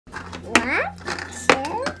1, 2,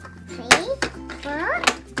 3, 4,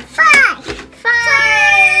 5.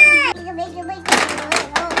 5.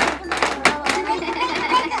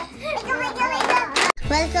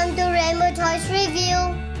 Welcome to Rainbow Toys Review.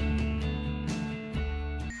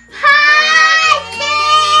 Hi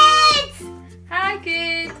kids! Hi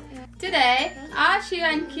kids! Today, Ashu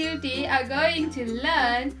and Cutie are going to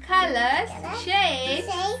learn colors,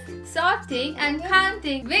 shapes, sorting and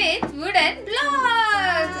counting with wooden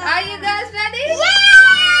blocks. Are you guys ready?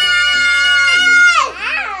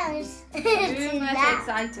 Yes! Too much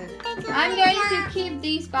excited. I'm going to keep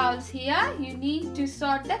these bowls here. You need to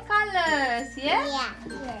sort the colors, yeah?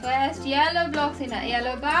 First, yellow blocks in a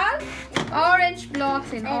yellow bowl, orange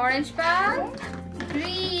blocks in orange bowl,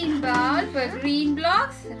 green bowl for green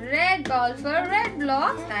blocks, red bowl for red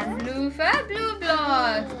blocks, and blue for blue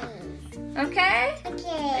blocks. Okay?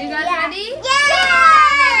 Okay. You guys ready?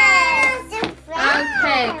 Yes!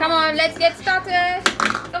 Okay, come on, let's get started.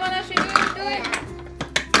 Come on, Ashu, do it.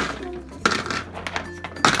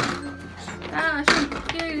 Ashu,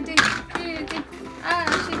 Cutie, Cutie,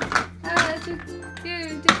 Ashu, Ashu,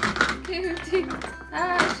 Cutie, Cutie,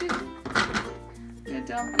 Ashu. Good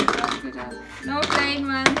job, good job, good job. No plain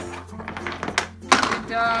ones. Good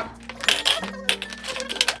job.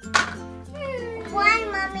 One,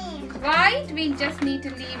 Mommy. White, we just need to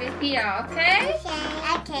leave it here, okay?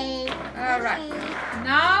 Okay. Alright.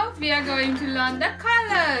 Now we are going to learn the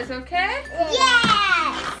colors, okay?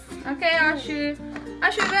 Yes! Okay, Ashu.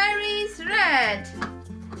 Ashu, where is red?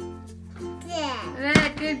 Yeah.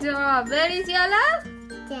 Red, good job. Where is yellow?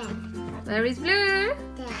 Yeah. Where is blue?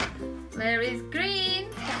 Yeah. Where is green?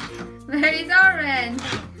 Where is orange?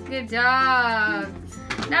 Good job.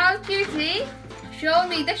 Now, Cutie, show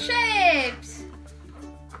me the shapes.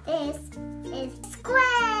 This is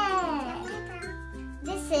square.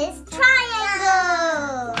 This is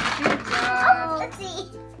triangle. Good job. Let's see.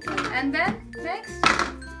 And then, next.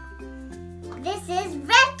 This is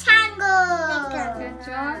rectangle. Good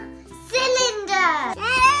job. Cylinder.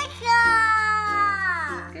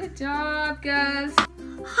 Good job, girls.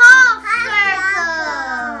 Half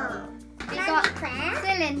circle. We got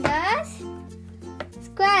cylinders,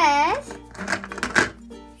 squares,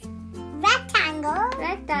 rectangles,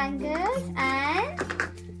 and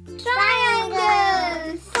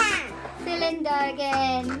triangles. Cylinder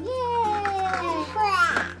again. Yay!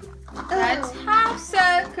 That's half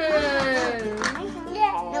circle.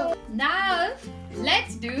 Now,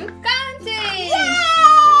 let's do counting.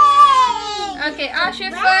 Okay,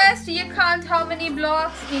 Ashu, first you count how many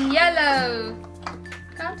blocks in yellow.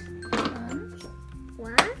 Count.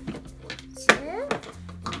 1, 2,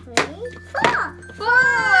 3, 4. 4.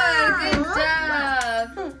 Good job.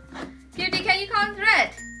 Cutie, can you count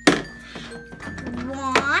red?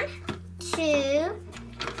 1, 2,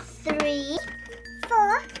 3,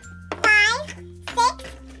 4, 5, 6,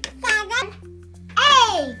 7,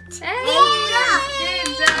 8. 8. Good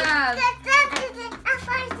job.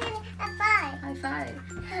 High five.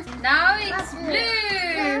 Now it's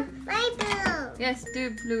blue. My blue. Yes, do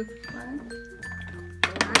blue. 1,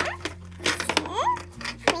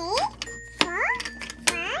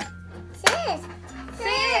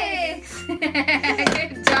 6.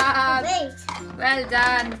 Good job. Wait. Well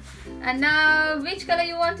done. And now, which color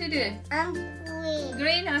you want to do? Green.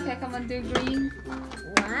 Green? Okay, come on, do green.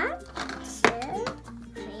 1, 2,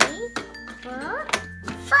 3, 4,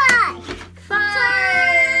 5.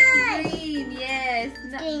 5. Green, yes.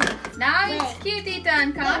 Green. Now it's Cutie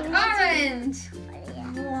turn. Count orange.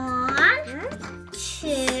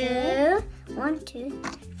 1, 2,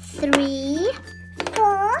 3,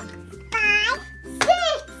 4, 5, 6.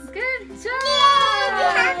 Good Yay! job.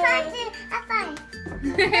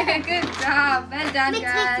 Good job. Well done,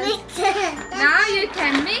 guys. Now you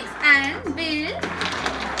can mix and build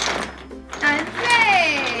and play.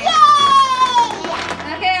 Yay!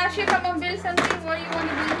 Okay, Ashu, come on, build something. What do you want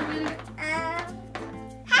to build?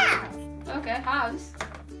 House. Okay, house.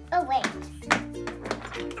 Oh wait.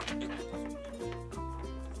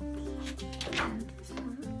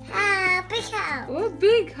 Big house. Oh,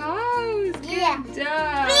 big house. Good Yeah.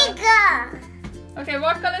 job. Bigger. Okay,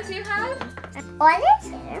 what colors you have? Orange.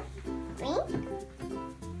 Green.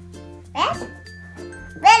 Red.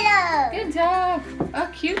 Yellow. Good job. Oh,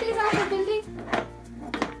 Cutie is also building.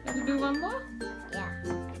 Let me do one more. Yeah.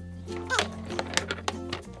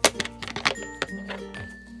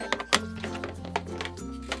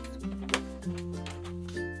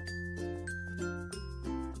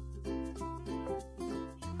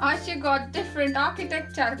 Ashu got different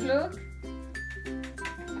architecture, look.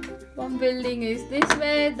 One building is this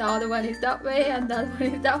way, the other one is that way, and the other one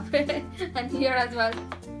is that way, and here as well.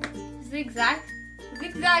 zigzag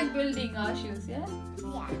building our shoes, yeah?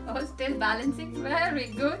 Yeah. Oh, still balancing. Very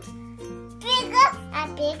good. Bigger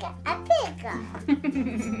and bigger and bigger.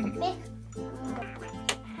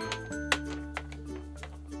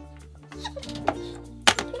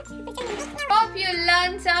 Hope you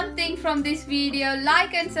learned something from this video.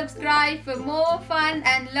 Like and subscribe for more fun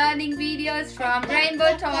and learning videos from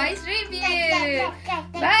Rainbow Toys Review.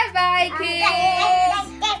 Bye bye, kids.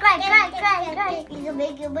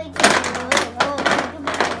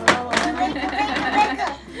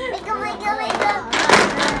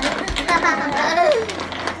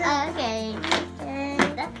 Okay.